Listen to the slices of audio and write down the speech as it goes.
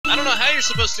don't know how you're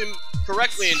supposed to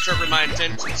correctly interpret my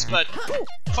intentions, but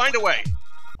find a way.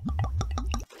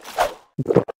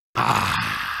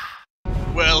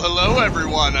 Well, hello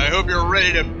everyone. I hope you're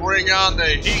ready to bring on the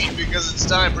heat because it's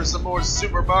time for some more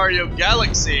Super Mario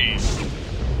Galaxy.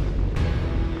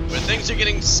 Where things are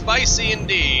getting spicy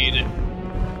indeed.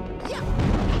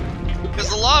 Because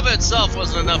the lava itself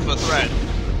wasn't enough of a threat.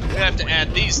 We have to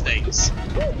add these things.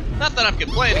 Not that I'm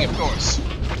complaining, of course.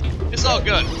 It's all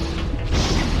good.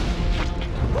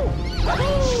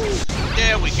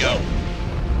 There we go.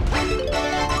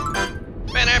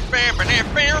 There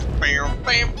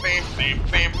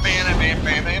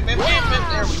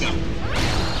we go.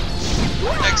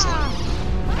 Excellent.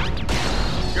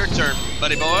 Your turn,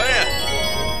 buddy boy.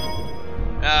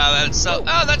 That's so.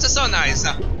 Oh, that's so nice.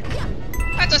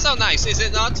 That's so nice, is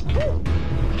it not?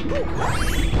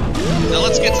 Now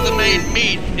let's get to the main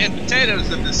meat and potatoes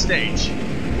of this stage.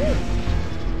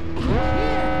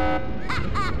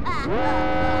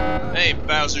 Hey,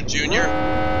 Bowser Jr.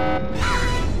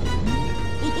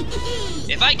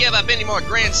 If I give up any more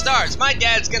grand stars, my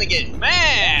dad's gonna get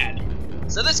mad!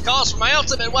 So this calls for my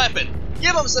ultimate weapon.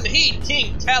 Give him some heat,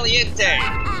 King Kaliente!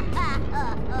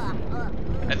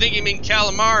 I think you mean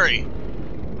calamari.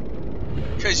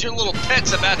 Because your little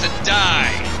pet's about to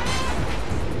die.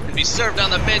 And be served on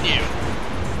the menu.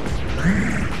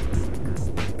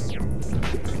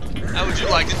 How would you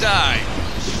like to die?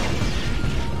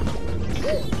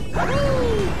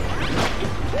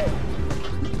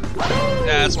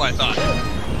 Yeah, that's what I thought.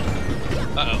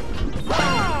 Uh-oh.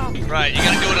 Right, you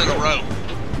gotta do it in a row.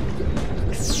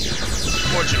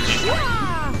 Fortunately.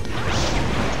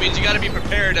 Which means you gotta be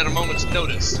prepared at a moment's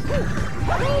notice.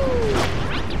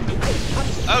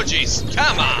 Oh, jeez.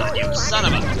 Come on, you son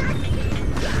of a...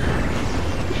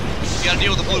 You gotta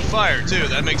deal with the blue fire, too.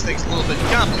 That makes things a little bit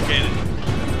complicated.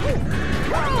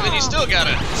 And then you still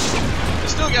gotta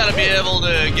be able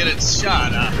to get it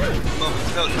shot at a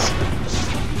moment's notice.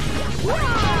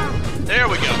 There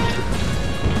we go.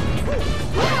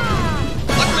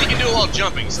 Luckily you can do it while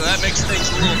jumping, so that makes things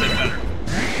a little bit better.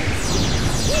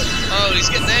 Oh, he's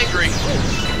getting angry.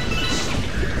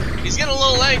 He's getting a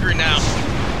little angry now.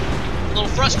 A little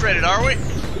frustrated, are we?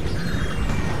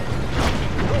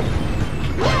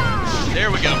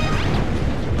 There we go.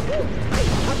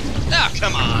 Ah, oh,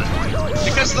 come on.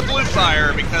 Because of the blue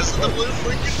fire, because of the blue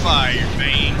freaking fire,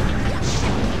 man.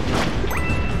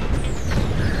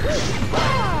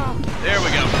 There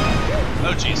we go.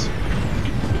 Oh, jeez.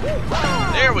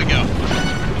 There we go.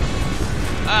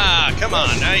 Ah, come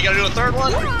on. Now you gotta do a third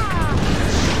one?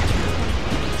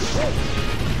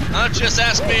 Don't just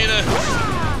ask me to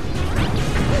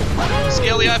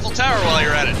scale the Eiffel Tower while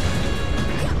you're at it.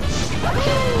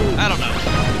 I don't know.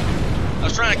 I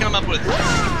was trying to come up with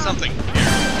something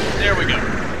here. There we go.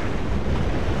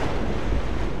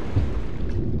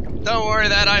 Don't worry,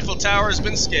 that Eiffel Tower has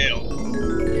been scaled.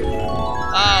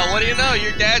 Ah, what do you know?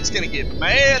 Your dad's gonna get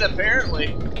mad,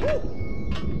 apparently.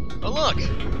 Oh, look.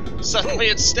 Suddenly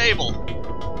it's stable.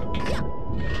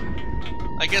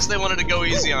 I guess they wanted to go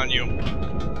easy on you.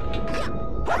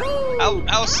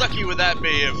 How sucky would that be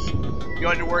if you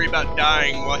had to worry about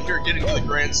dying while you're getting to the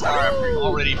Grand Star after you've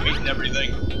already beaten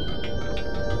everything?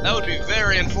 That would be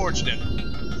very unfortunate.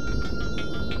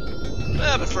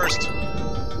 But first,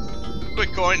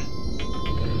 quick coin.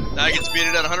 Now I get to beat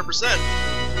it at 100%.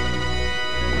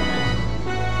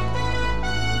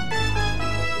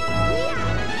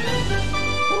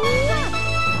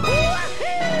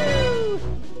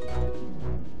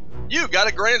 You got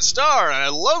a Grand Star, and I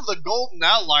love the golden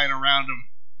outline around him.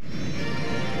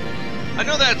 I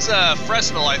know that's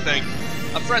Fresnel, I think.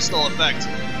 A Fresnel effect.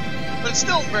 But it's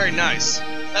still very nice.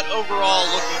 That overall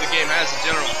look that the game has in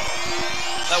general.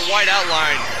 That white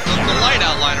outline, the light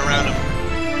outline around him.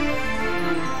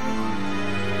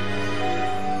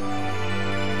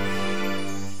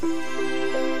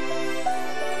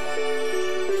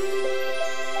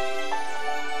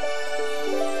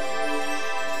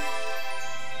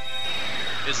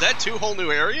 Is that 2 whole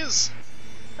new areas?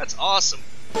 That's awesome.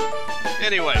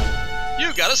 Anyway,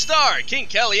 you got a star! King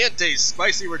Kaliente's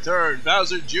spicy return,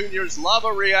 Bowser Jr.'s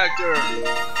lava reactor.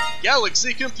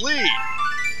 Galaxy complete!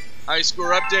 High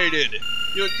score updated.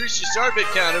 You increased your star bit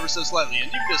count ever so slightly,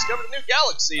 and you've discovered a new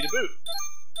galaxy to boot.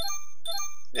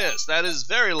 Yes, that is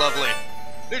very lovely.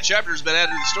 New chapter's been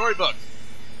added to the storybook.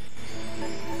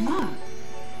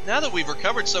 Now that we've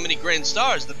recovered so many grand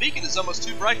stars, the beacon is almost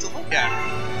too bright to look at.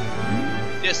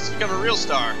 Yes, it's become a real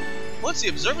star. Once the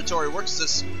observatory works as a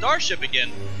starship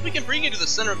again, we can bring you to the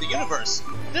center of the universe.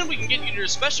 Then we can get you to your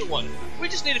special one. We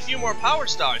just need a few more power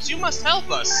stars. You must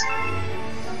help us.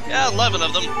 Yeah, 11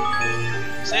 of them.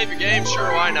 Save your game?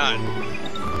 Sure, why not?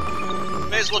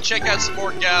 May as well check out some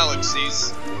more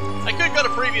galaxies. I could go to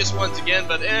previous ones again,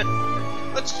 but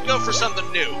let's go for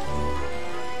something new.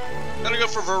 Gotta go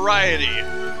for variety.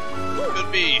 It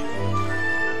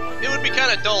would be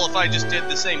kind of dull if I just did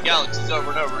the same galaxies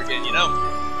over and over again, you know?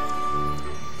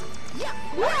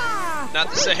 Not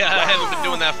to say I haven't been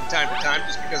doing that from time to time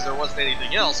just because there wasn't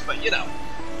anything else, but you know,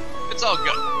 it's all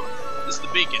good. This is the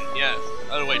beacon, yeah.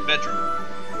 Oh wait, bedroom.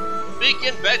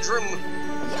 Beacon, bedroom,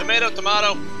 tomato,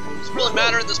 tomato. Does it really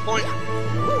matter at this point?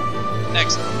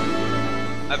 Excellent.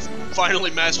 I've finally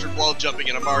mastered wall jumping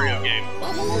in a Mario game.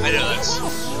 I know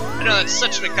that's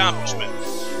such an accomplishment.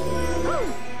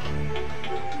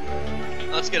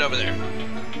 Let's get over there.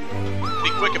 Be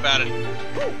quick about it.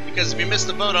 Because if you miss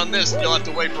the boat on this, you'll have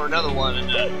to wait for another one, and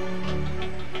a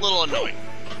little annoying.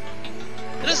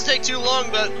 It doesn't take too long,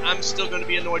 but I'm still going to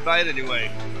be annoyed by it anyway.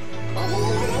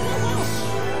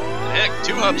 Heck,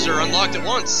 2 hubs are unlocked at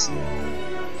once.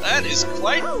 That is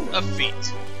quite a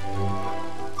feat.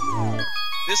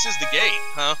 This is the gate,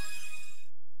 huh?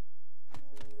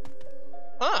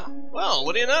 Huh, well,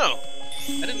 what do you know?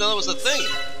 I didn't know that was a thing.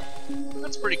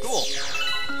 That's pretty cool.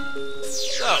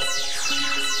 So,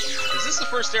 is this the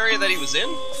first area that he was in?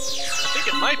 I think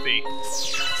it might be.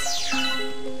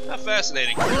 How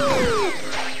fascinating.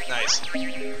 Nice.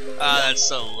 Ah, that's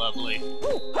so lovely.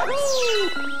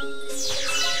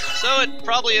 So it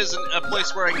probably isn't a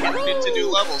place where I can get into new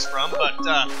levels from, but,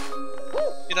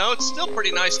 you know, it's still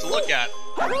pretty nice to look at.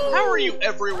 How are you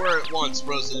everywhere at once,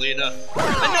 Rosalina?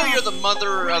 I know you're the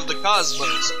mother of the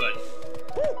cosmos, but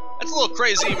that's a little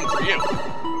crazy even for you.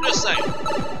 I'm just saying.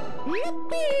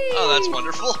 Oh, that's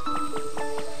wonderful.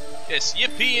 Yes,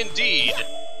 yippee indeed.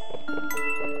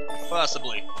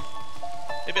 Possibly.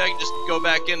 Maybe I can just go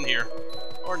back in here.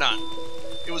 Or not.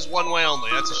 It was one way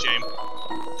only, that's a shame.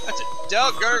 That's a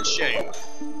doggone shame.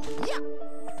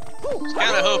 Was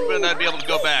kinda hoping I'd be able to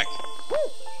go back.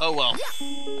 Oh well.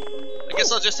 I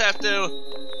guess I'll just have to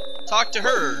talk to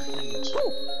her, and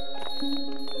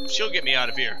she'll get me out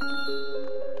of here.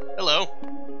 Hello.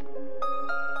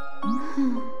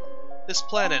 This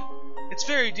planet, it's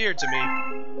very dear to me.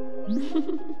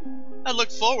 I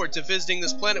look forward to visiting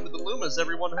this planet with the Lumas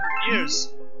every 100 years.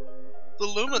 The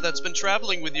Luma that's been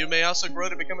traveling with you may also grow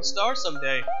to become a star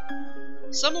someday.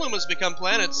 Some Lumas become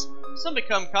planets, some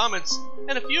become comets,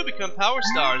 and a few become power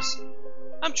stars.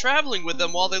 I'm traveling with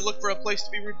them while they look for a place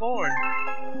to be reborn.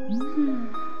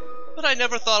 But I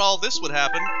never thought all this would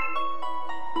happen.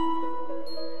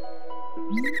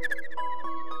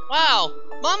 Wow,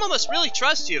 Mama must really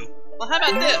trust you. Well, how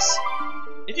about this?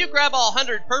 If you grab all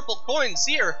 100 purple coins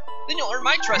here, then you'll earn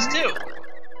my trust too.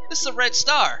 This is a red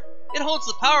star. It holds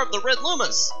the power of the red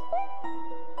Lumas.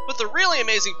 But the really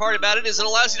amazing part about it is it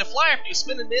allows you to fly after you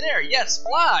spin in midair. Yes,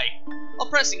 fly! While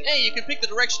pressing A, you can pick the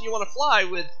direction you want to fly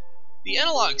with the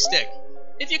analog stick.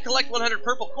 If you collect 100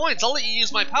 purple coins, I'll let you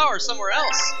use my power somewhere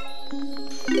else.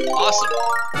 Awesome.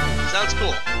 Sounds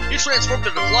cool. You transformed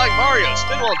into Flying Mario.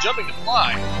 Spin while jumping to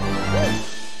fly.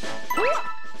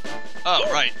 Oh,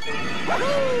 right.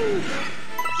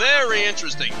 Very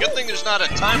interesting. Good thing there's not a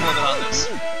time limit on this.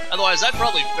 Otherwise, I'd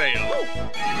probably fail.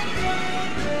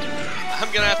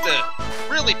 I'm gonna have to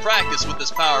really practice with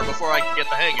this power before I can get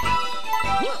the hang of it.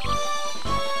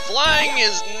 Flying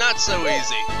is not so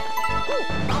easy.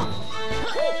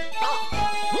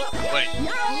 Wait.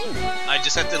 I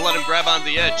just have to let him grab onto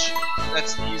the edge.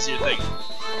 That's the easier thing.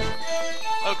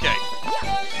 Okay.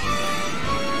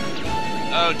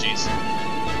 Oh, jeez.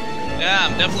 Yeah,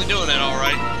 I'm definitely doing that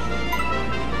alright.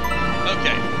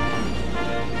 Okay.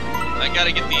 I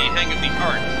gotta get the hang of the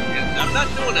arc. And I'm not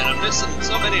doing it. I'm missing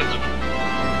so many of them.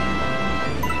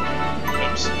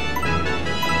 Oops.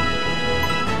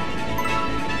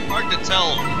 Hard to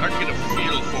tell. Hard to get a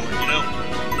feel for it, you know?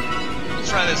 Let's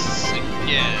try this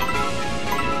again.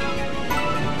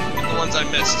 Get the ones I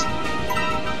missed.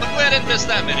 Luckily I didn't miss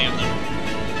that many of them.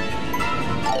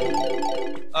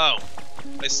 Oh.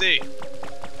 I see.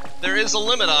 There is a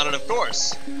limit on it, of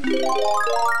course.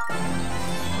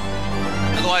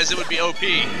 Otherwise it would be OP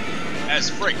as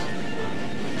frick.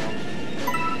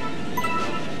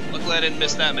 Luckily I didn't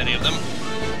miss that many of them.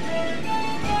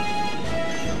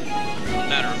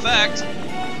 Matter of fact,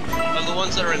 of the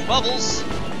ones that are in bubbles,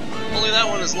 only that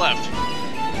one is left.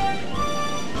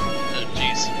 Oh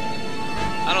jeez.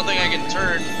 I don't think I can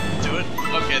turn to it.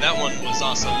 Okay, that one was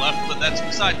also left, but that's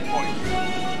beside the point.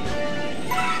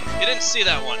 You didn't see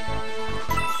that one.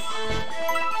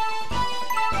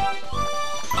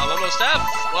 I'm almost half.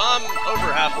 Well, I'm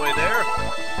over halfway there.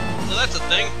 So that's a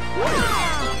thing.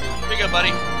 Here you go,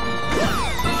 buddy.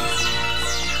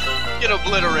 Get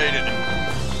obliterated.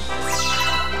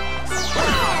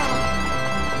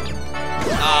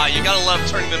 You gotta love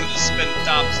turning them into spin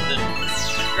tops and then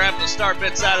grab the star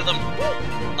bits out of them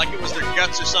like it was their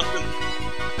guts or something.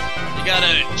 You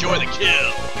gotta enjoy the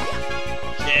kill.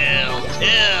 Kill,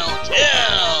 kill,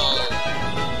 kill!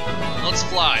 Let's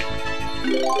fly.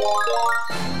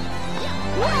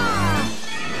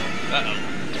 Uh-oh.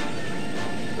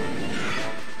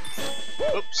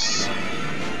 Oops.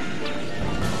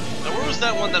 Now where was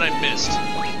that one that I missed?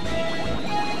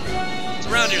 It's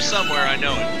around here somewhere, I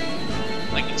know it.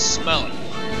 I can smell it.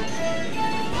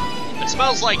 It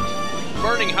smells like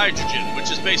burning hydrogen, which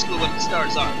is basically what the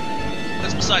stars are.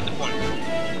 That's beside the point.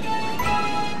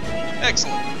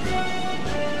 Excellent.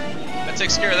 That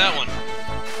takes care of that one.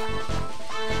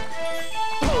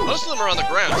 Most of them are on the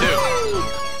ground, too.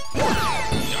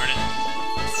 Darn it.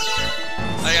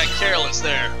 I got careless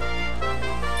there.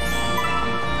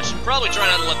 I should probably try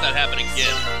not to let that happen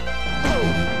again.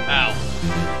 Ow.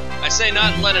 I say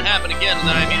not let it happen again, and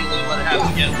then I immediately let it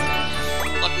happen again.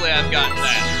 Luckily, I've gotten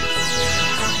that.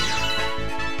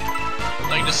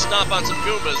 If I can just stomp on some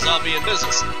Goombas, I'll be in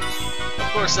business. Of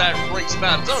course, that brings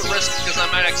about its own risk, because I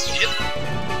might actually hit them.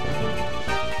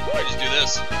 I just do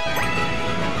this.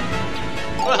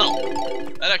 Well,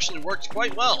 that actually worked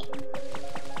quite well.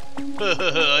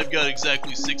 I've got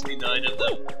exactly 69 of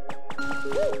them.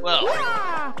 Well,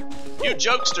 you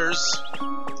jokesters,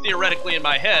 theoretically in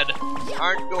my head,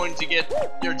 aren't going to get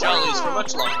your jollies for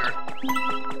much longer.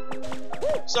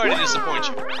 Sorry to disappoint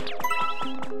you.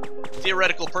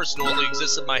 Theoretical person only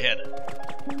exists in my head.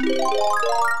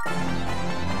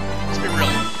 Let's be real.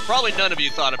 Probably none of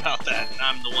you thought about that, and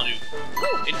I'm the one who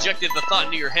injected the thought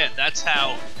into your head. That's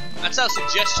how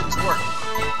suggestions work.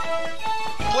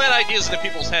 You plant ideas into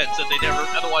people's heads that they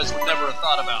otherwise would never have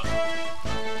thought about.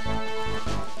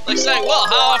 Like saying, well,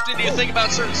 how often do you think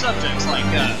about certain subjects, like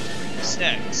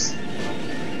sex?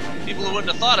 People who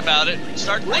wouldn't have thought about it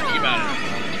start thinking about it.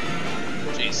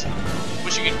 Jeez.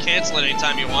 Wish you could cancel it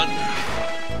anytime you want.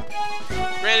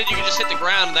 Granted, you can just hit the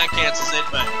ground and that cancels it,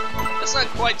 but that's not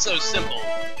quite so simple.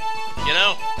 You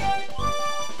know?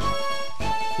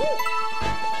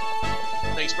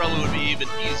 Things probably would be even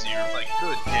easier if I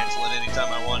could cancel it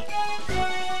anytime I want.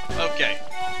 Okay,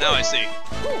 now I see.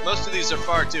 Most of these are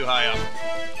far too high up.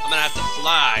 I'm gonna have to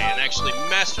fly and actually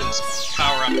master this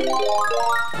power-up.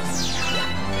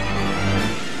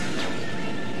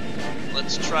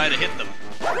 Let's try to hit them.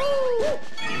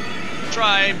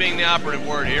 Try being the operative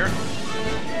word here.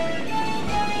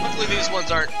 Hopefully these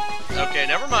ones aren't... Okay,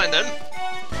 never mind then.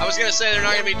 I was gonna say they're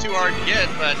not gonna be too hard to get,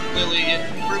 but clearly it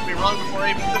proved me wrong before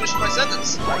I even finished my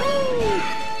sentence.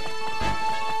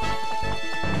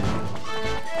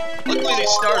 Luckily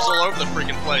these stars are all over the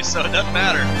freaking place, so it doesn't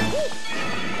matter.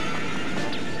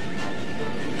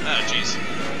 Oh, jeez.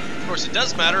 Of course it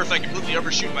does matter if I completely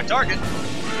overshoot my target.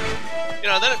 You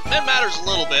know, then it matters a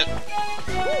little bit.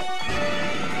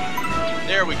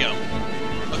 There we go.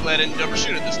 Luckily I didn't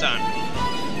overshoot it this time.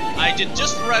 I did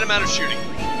just the right amount of shooting.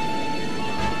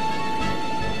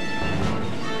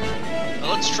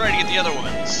 Now let's try to get the other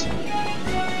ones.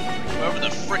 Whoever the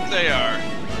frick they are.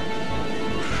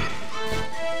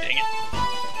 Dang it.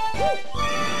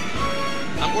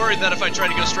 I'm worried that if I try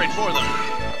to go straight for them,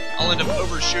 I'll end up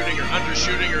overshooting or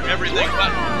undershooting or everything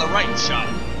but the right shot.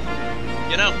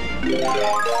 You know?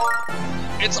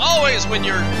 It's always when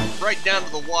you're right down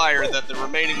to the wire that the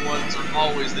remaining ones are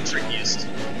always the trickiest.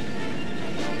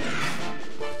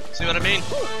 See what I mean?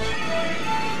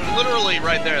 Literally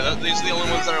right there, these are the only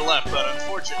ones that are left, but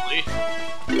unfortunately,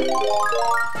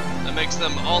 that makes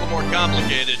them all the more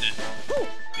complicated.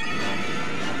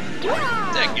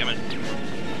 Dadgummit.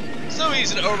 So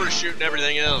easy to overshoot and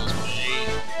everything else.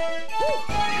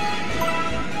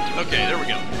 Okay, there we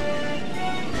go.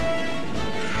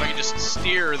 If I could just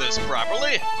steer this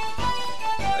properly,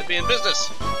 I'd be in business.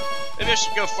 Maybe I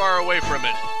should go far away from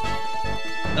it.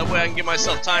 That way I can give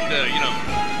myself time to, you know,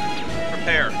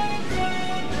 prepare.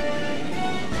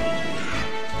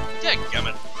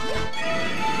 Dadgummit.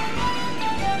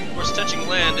 Of course, touching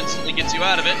land instantly gets you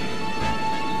out of it.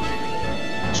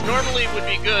 Which normally would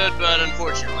be good, but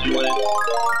unfortunately,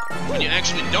 when you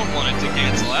actually don't want it to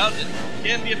cancel out, it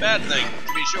can be a bad thing,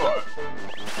 to be sure.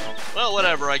 Well,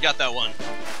 whatever, I got that one.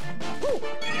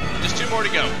 Just 2 more to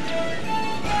go.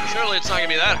 Surely it's not gonna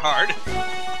be that hard.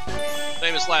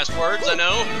 Famous last words, I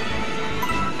know.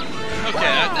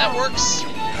 Okay, that works.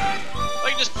 If I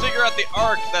can just figure out the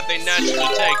arc that they naturally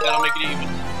take, that'll make it even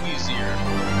easier.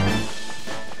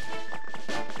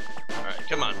 Alright,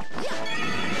 come on.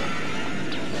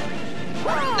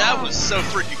 That was so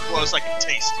freaking close, I could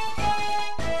taste it.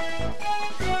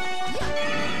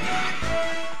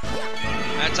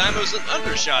 That time it was an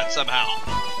undershot somehow.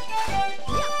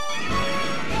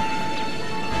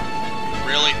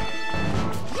 Really?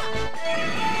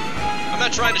 I'm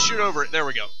not trying to shoot over it. There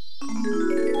we go.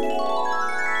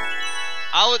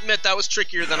 I'll admit that was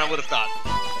trickier than I would have thought.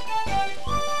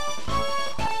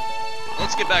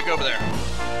 Let's get back over there.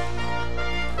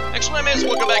 Actually, I may as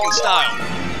well go back in style.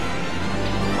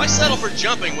 Why settle for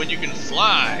jumping when you can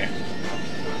fly?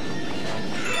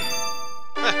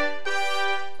 Huh.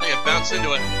 I got bounced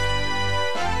into it.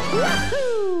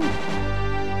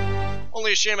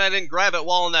 Only a shame I didn't grab it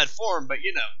while in that form, but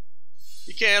you know.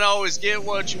 You can't always get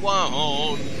what you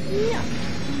want. Yeah.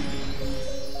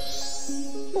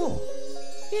 Oh,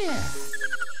 yeah.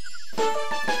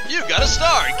 You got a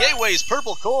star! Gateway's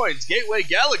purple coins. Gateway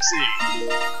Galaxy.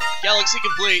 Galaxy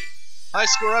complete. High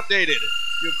score updated.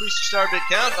 You increased your star bit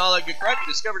count and all that good crap. You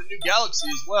discovered a new galaxy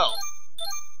as well.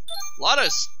 A lot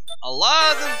of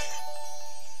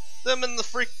them in the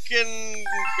freaking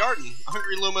garden.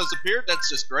 Hungry Lumas appeared. That's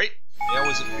just great. They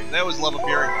always love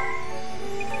appearing.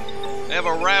 They have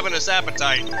a ravenous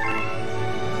appetite.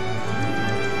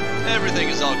 Everything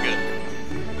is all good.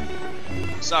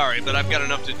 Sorry, but I've got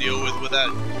enough to deal with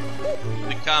without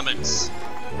the comments.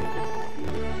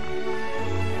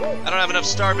 I don't have enough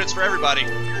star bits for everybody.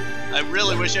 I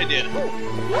really wish I did.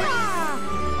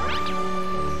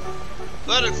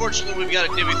 But unfortunately, we've got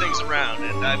to divvy things around,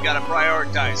 and I've got to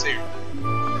prioritize here.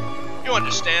 You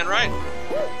understand, right?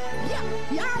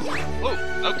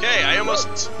 Oh, okay, I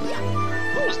almost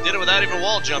did it without even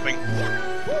wall jumping.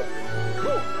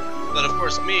 But of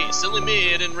course, silly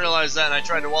me, I didn't realize that, and I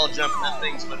tried to wall jump, and that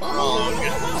thing's went wrong.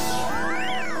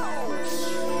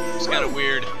 It's kind of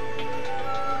weird.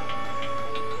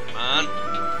 Come on.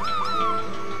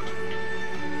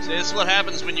 See, this is what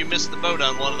happens when you miss the boat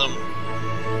on one of them.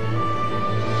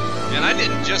 And I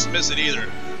didn't just miss it either.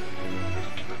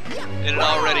 It had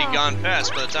already gone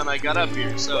past by the time I got up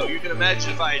here, so you can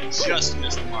imagine if I had just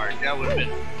missed the mark, that would have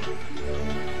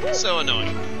been so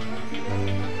annoying.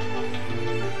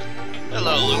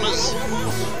 Hello, Lumas.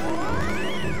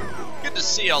 Good to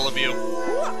see all of you.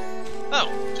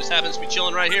 Oh, just happens to be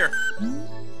chilling right here.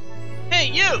 Hey,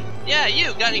 you! Yeah,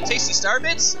 you! Got any tasty star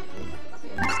bits?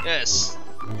 Yes.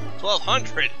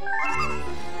 1,200.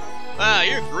 Ah,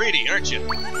 you're greedy, aren't you?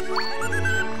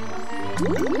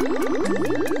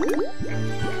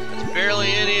 That's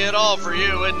barely any at all for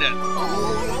you, isn't it?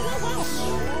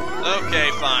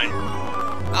 Okay, fine.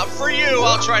 For you,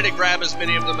 I'll try to grab as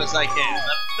many of them as I can,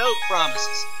 but no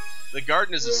promises. The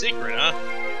garden is a secret, huh?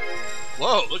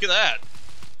 Whoa, look at that.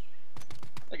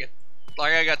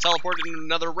 Like I got teleported into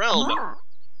another realm.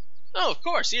 Oh, of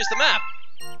course, here's the map.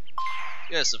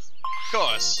 Yes, of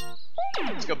course.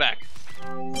 Let's go back.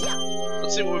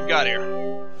 Let's see what we've got here.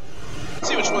 Let's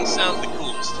see which one sounds the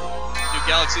coolest. New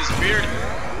galaxies appeared.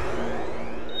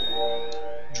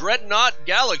 Dreadnought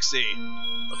Galaxy.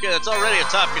 Okay, that's already a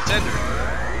top contender.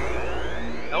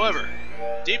 However,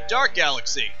 Deep Dark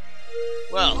Galaxy.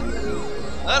 Well,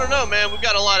 I don't know, man. We've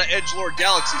got a lot of edgelord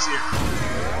galaxies here.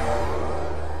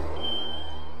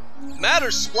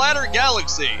 Splatter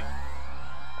Galaxy.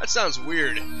 That sounds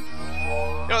weird.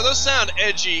 You know, those sound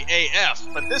edgy AF,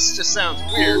 but this just sounds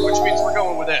weird, which means we're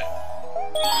going with it.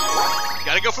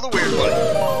 Gotta go for the weird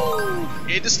one.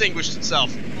 It distinguished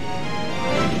itself.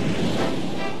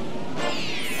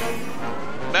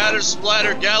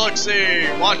 Splatter Galaxy.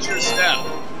 Watch your step.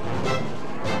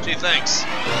 Gee, thanks.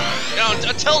 You know,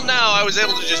 until now, I was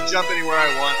able to just jump anywhere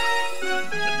I want.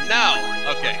 But now,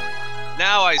 okay.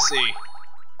 Now I see.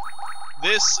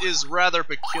 This is rather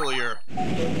peculiar.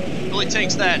 It really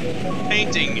takes that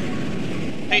painting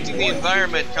the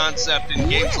environment concept in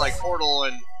games like Portal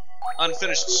and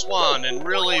Unfinished Swan and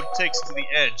really takes it to the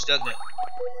edge, doesn't it?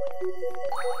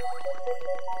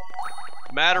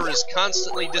 Matter is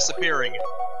constantly disappearing.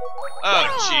 Oh,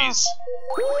 jeez.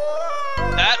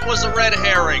 That was a red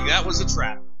herring. That was a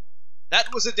trap.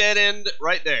 That was a dead end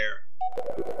right there.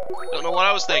 Don't know what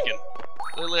I was thinking.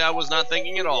 Clearly, I was not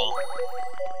thinking at all.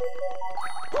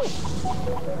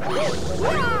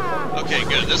 Okay,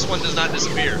 good. This one does not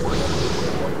disappear.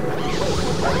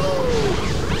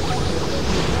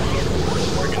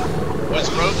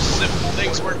 Woods ropes if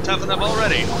things weren't tough enough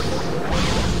already.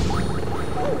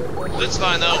 That's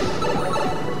fine, though.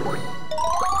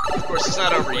 Of course, it's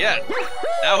not over yet.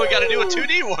 Now we gotta do a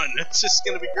 2D one. That's just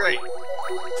gonna be great.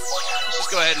 Let's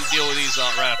just go ahead and deal with these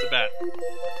right off the bat.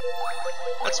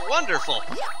 That's wonderful.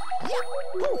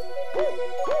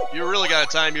 You really gotta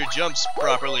time your jumps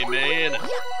properly, man.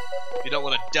 You don't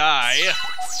want to die.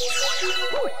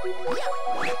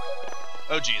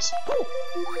 Oh, geez.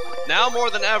 Now more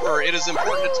than ever, it is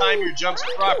important to time your jumps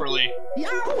properly.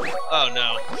 Oh,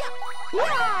 no.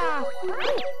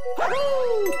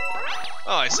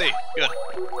 Oh, I see. Good.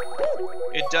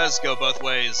 It does go both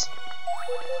ways.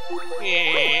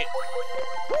 Okay,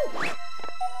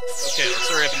 let's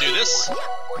hurry up and do this.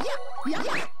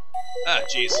 Ah,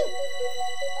 jeez.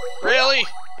 Really?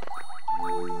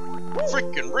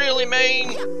 Freaking really,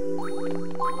 man?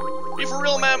 You for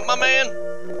real, man, my man?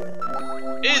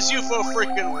 Is you for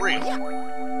freaking real?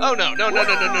 Oh no, no, no,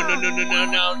 no, no, no, no, no, no, no,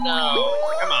 no, no.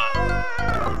 Come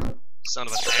on. Son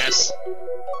of an ass.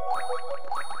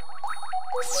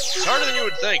 It's harder than you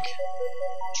would think.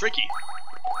 Tricky.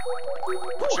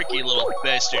 Tricky little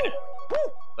bastard.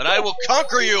 But I will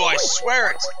conquer you, I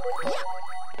swear it!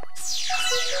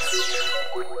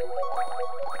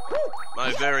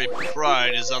 My very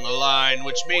pride is on the line,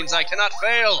 which means I cannot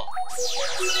fail!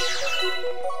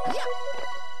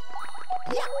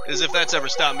 As if that's ever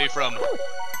stopped me from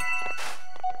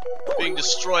being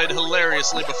destroyed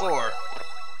hilariously before.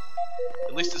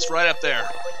 At least it's right up there.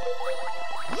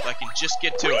 If I can just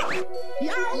get to it.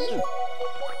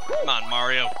 Come on,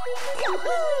 Mario.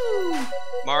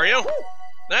 Mario?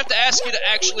 I have to ask you to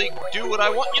actually do what I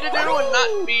want you to do and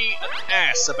not be an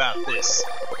ass about this.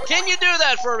 Can you do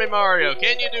that for me, Mario?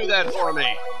 Can you do that for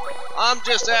me? I'm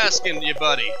just asking you,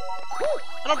 buddy.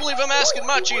 I don't believe I'm asking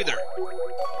much either.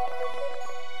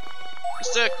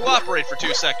 Just cooperate for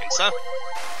 2 seconds, huh?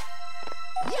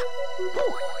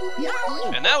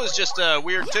 And that was just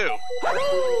weird too.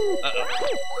 Uh-oh.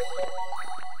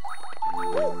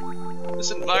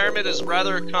 This environment is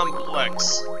rather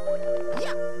complex.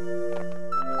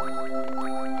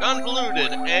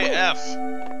 Convoluted AF.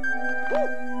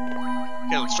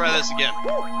 Okay, let's try this again.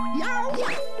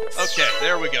 Okay,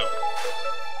 there we go.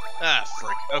 Ah,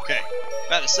 frick. Okay.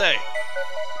 About to say,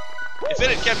 if it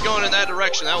had kept going in that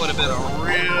direction, that would have been a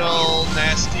real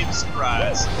nasty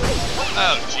surprise.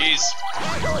 Oh, jeez.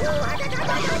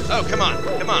 Oh, come on,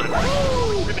 come on.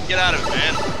 Ribbon, get out of it,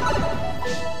 man.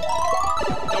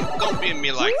 Don't beam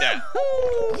me like that.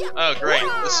 Oh, great.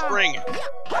 The spring.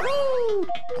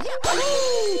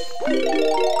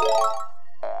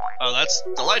 Oh, that's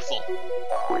delightful.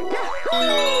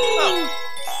 Oh,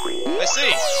 I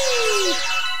see.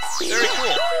 Very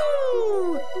cool.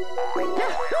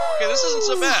 Okay, this isn't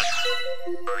so bad.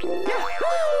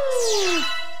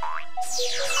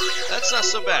 That's not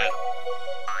so bad.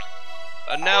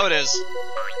 Now it is.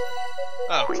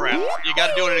 Oh, crap. You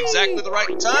gotta do it at exactly the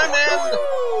right time and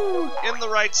in the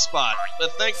right spot.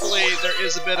 But thankfully, there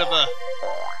is a bit of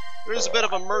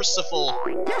a merciful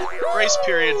grace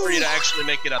period for you to actually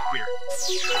make it up here.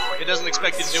 It doesn't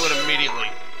expect you to do it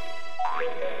immediately.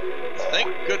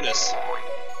 Thank goodness.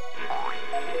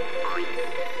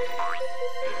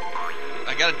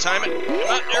 I gotta time it. Come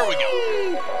on, there we go.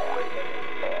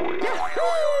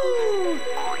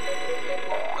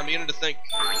 I'm beginning to think.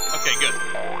 Okay, good.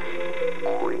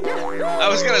 I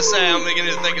was gonna say I'm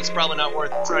beginning to think it's probably not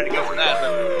worth trying to go for that,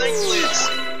 but thankfully it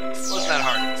wasn't that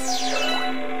hard.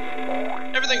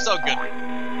 Everything's all good.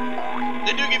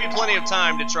 They do give you plenty of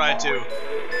time to try to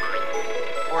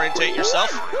orientate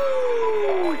yourself.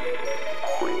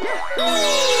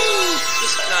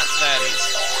 Just not that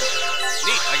easy.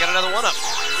 Neat, I got another one up.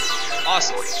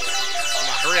 Awesome. Come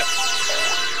on, hurry up.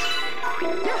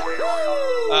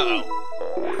 Uh-oh.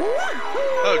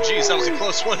 Oh, geez, that was a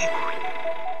close one.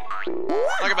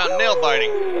 Talk about nail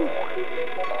biting.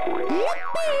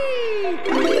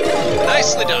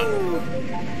 Nicely done.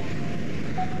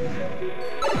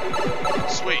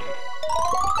 Sweet.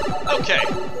 Okay.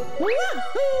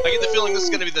 I get the feeling this is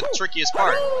going to be the trickiest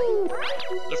part.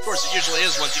 But of course it usually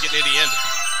is once you get near the end.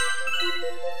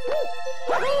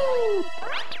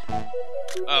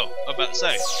 Oh, I'm about to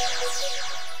say.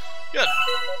 Good.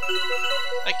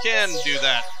 I can do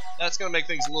that. That's going to make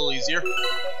things a little easier.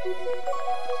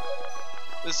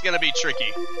 This is going to be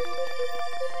tricky.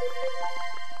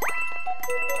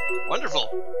 Wonderful.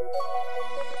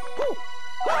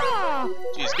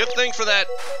 Geez, good thing for that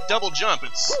double jump.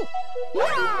 It's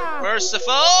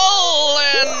merciful,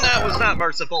 and that was not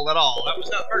merciful at all. That was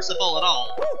not merciful at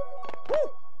all.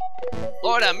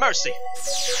 Lord have mercy.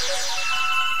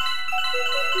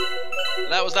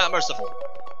 That was not merciful.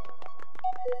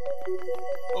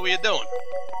 What were you doing?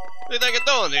 What do you think you're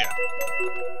doing here?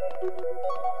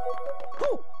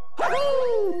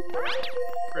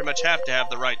 Pretty much have to have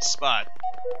the right spot.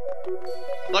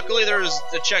 Luckily there's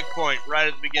a checkpoint right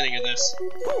at the beginning of this.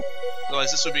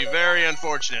 Otherwise this would be very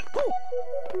unfortunate.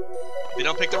 If you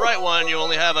don't pick the right one, you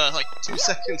only have like 2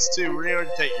 seconds to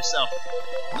reorientate yourself.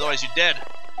 Otherwise you're dead.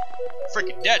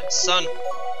 Freaking dead, son.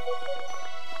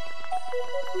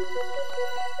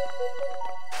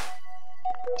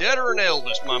 Dead or an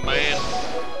Elvis, my man.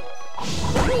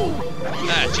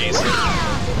 Ah, jeez.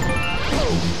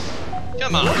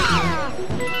 Come on.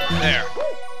 There.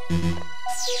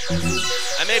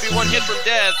 I may be one hit from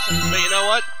death, but you know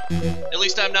what? At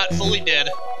least I'm not fully dead.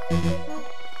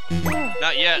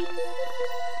 Not yet.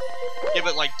 Give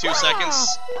it like 2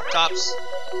 seconds, tops.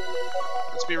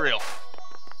 Let's be real.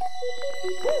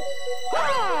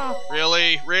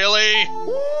 Really? Really?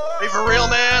 Be for real,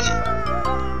 man?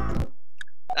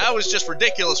 That was just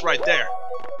ridiculous right there.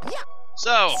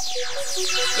 So,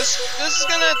 this is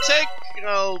gonna take, you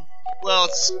know, well,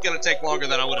 it's gonna take longer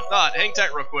than I would have thought. Hang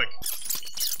tight real quick.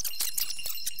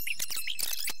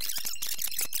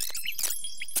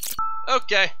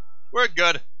 Okay, we're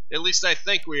good. At least I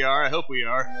think we are. I hope we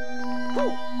are.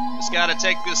 Just gotta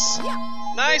take this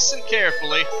nice and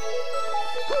carefully.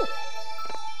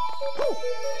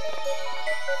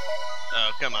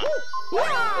 Oh, come on.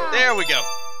 There we go.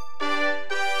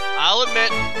 I'll admit,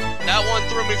 that one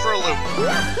threw me for a loop.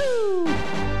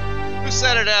 Who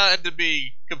said it had to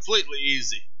be completely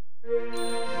easy?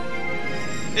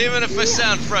 Even if I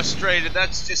sound frustrated,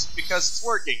 that's just because it's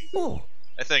working.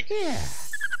 I think.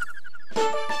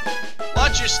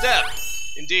 Watch your step.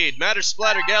 Indeed, Matter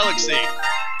Splatter Galaxy.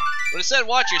 When it said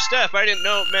watch your step, I didn't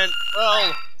know it meant, well,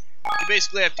 you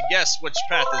basically have to guess which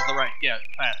path is the right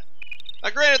path. Now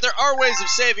granted, there are ways of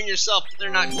saving yourself, but they're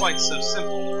not quite so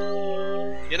simple.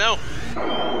 You know,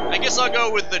 I guess I'll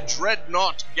go with the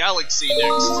Dreadnought Galaxy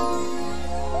next.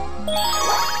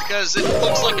 Because it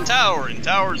looks like a tower, and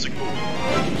towers are cool.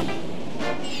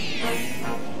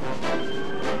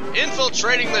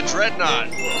 Infiltrating the Dreadnought.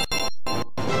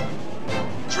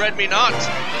 Dread me not,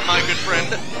 my good friend.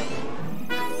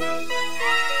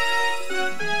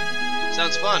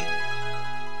 Sounds fun.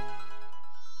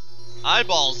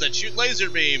 Eyeballs that shoot laser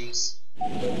beams.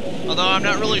 Although I'm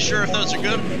not really sure if those are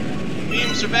good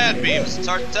beams or bad beams. It's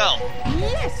hard to tell.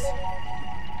 Yes.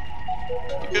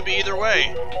 It could be either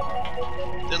way.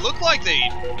 They look like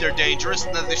they're dangerous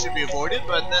and that they should be avoided,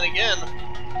 but then again,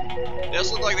 they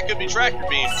also look like they could be tractor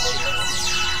beams.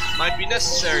 Might be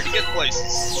necessary to get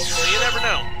places, so you never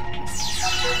know.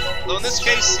 Though in this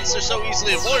case, since they're so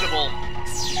easily avoidable,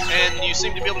 and you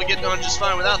seem to be able to get on just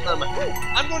fine without them,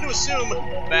 I'm going to assume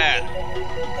bad.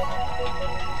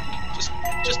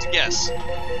 Just a guess.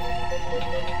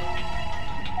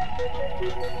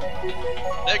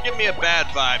 They give me a bad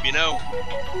vibe, you know?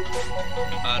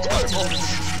 It's wonderful.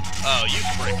 Oh, you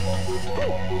prick.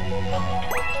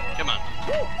 Come on.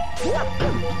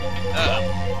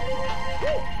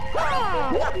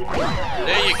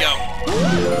 There you go.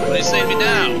 What do you say to me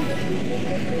now?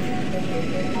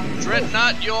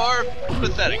 Dreadnought your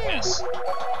patheticness.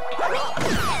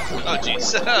 Oh,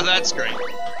 jeez. That's great.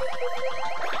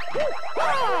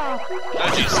 Oh,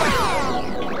 jeez.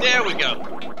 There we go.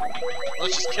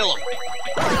 Let's just kill him.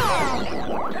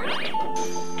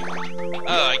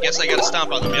 Oh, I guess I gotta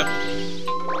stomp on them, yep.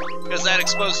 Because that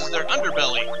exposes their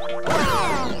underbelly.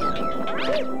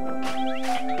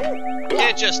 You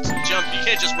can't just jump, you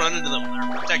can't just run into them.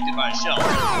 They're protected by a shell.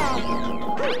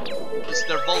 This is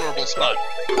their vulnerable spot.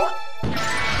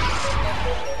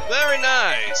 Very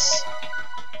nice.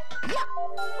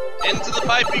 Into the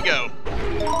pipe we go.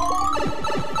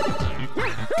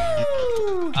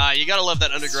 You gotta love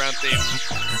that underground theme.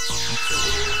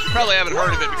 You probably haven't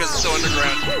heard of it because it's so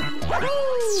underground.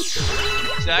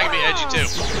 See, that can be edgy too.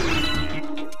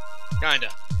 Kinda.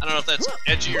 I don't know if that's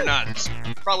edgy or not. It's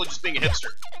probably just being a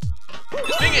hipster.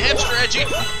 Is being a hipster edgy? I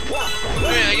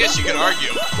mean, I guess you could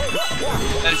argue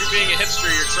that if you're being a hipster,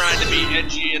 you're trying to be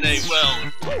edgy in a, well,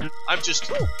 I'm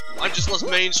just less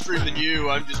mainstream than you,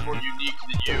 I'm just more unique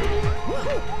than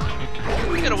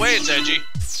you. In a way, it's edgy.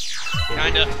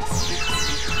 Kinda.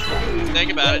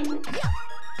 Think about it.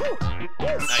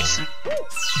 Nice.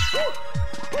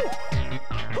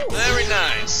 Very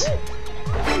nice.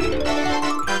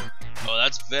 Oh,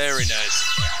 that's very nice.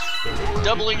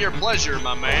 Doubling your pleasure,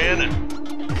 my man.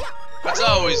 That's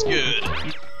always good.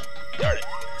 Darn it.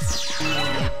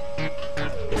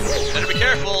 Better be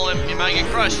careful, you might get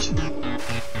crushed.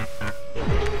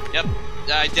 Yep,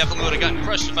 I definitely would have gotten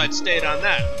crushed if I'd stayed on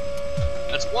that.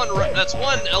 That's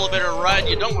one elevator ride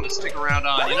you don't want to stick around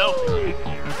on, you know?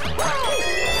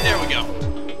 There we go.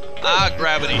 Ah,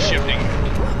 gravity shifting.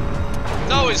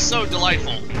 It's always so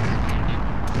delightful.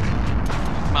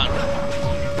 Come on.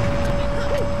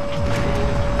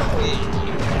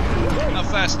 How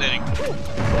fascinating.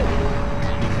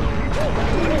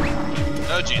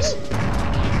 Oh jeez.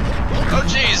 Oh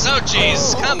jeez, oh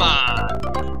jeez, come on.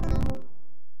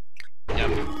 You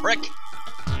prick.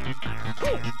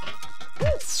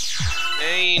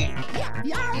 Dane.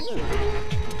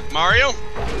 Mario,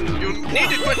 you need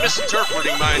to quit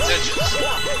misinterpreting my intentions.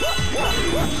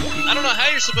 I don't know how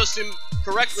you're supposed to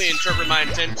correctly interpret my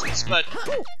intentions, but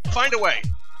find a way.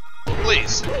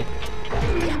 Please.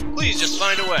 Please just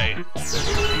find a way.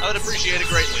 I would appreciate it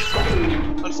greatly.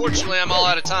 Unfortunately, I'm all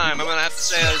out of time. I'm gonna have to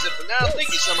say that as it for now. Thank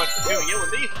you so much for tuning in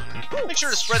with me. Make sure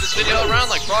to spread this video around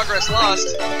like progress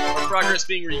lost, or progress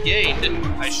being regained,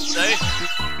 I should say.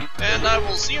 And I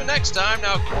will see you next time.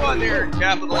 Now go on there and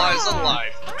capitalize on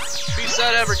life. Peace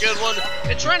out, have a good one,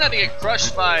 and try not to get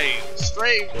crushed by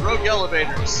stray rogue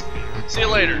elevators. See you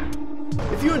later.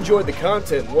 If you enjoyed the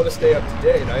content and want to stay up to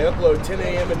date, I upload 10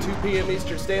 a.m. and 2 p.m.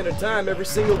 Eastern Standard Time every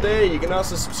single day. You can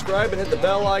also subscribe and hit the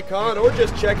bell icon, or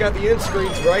just check out the end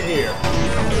screens right here.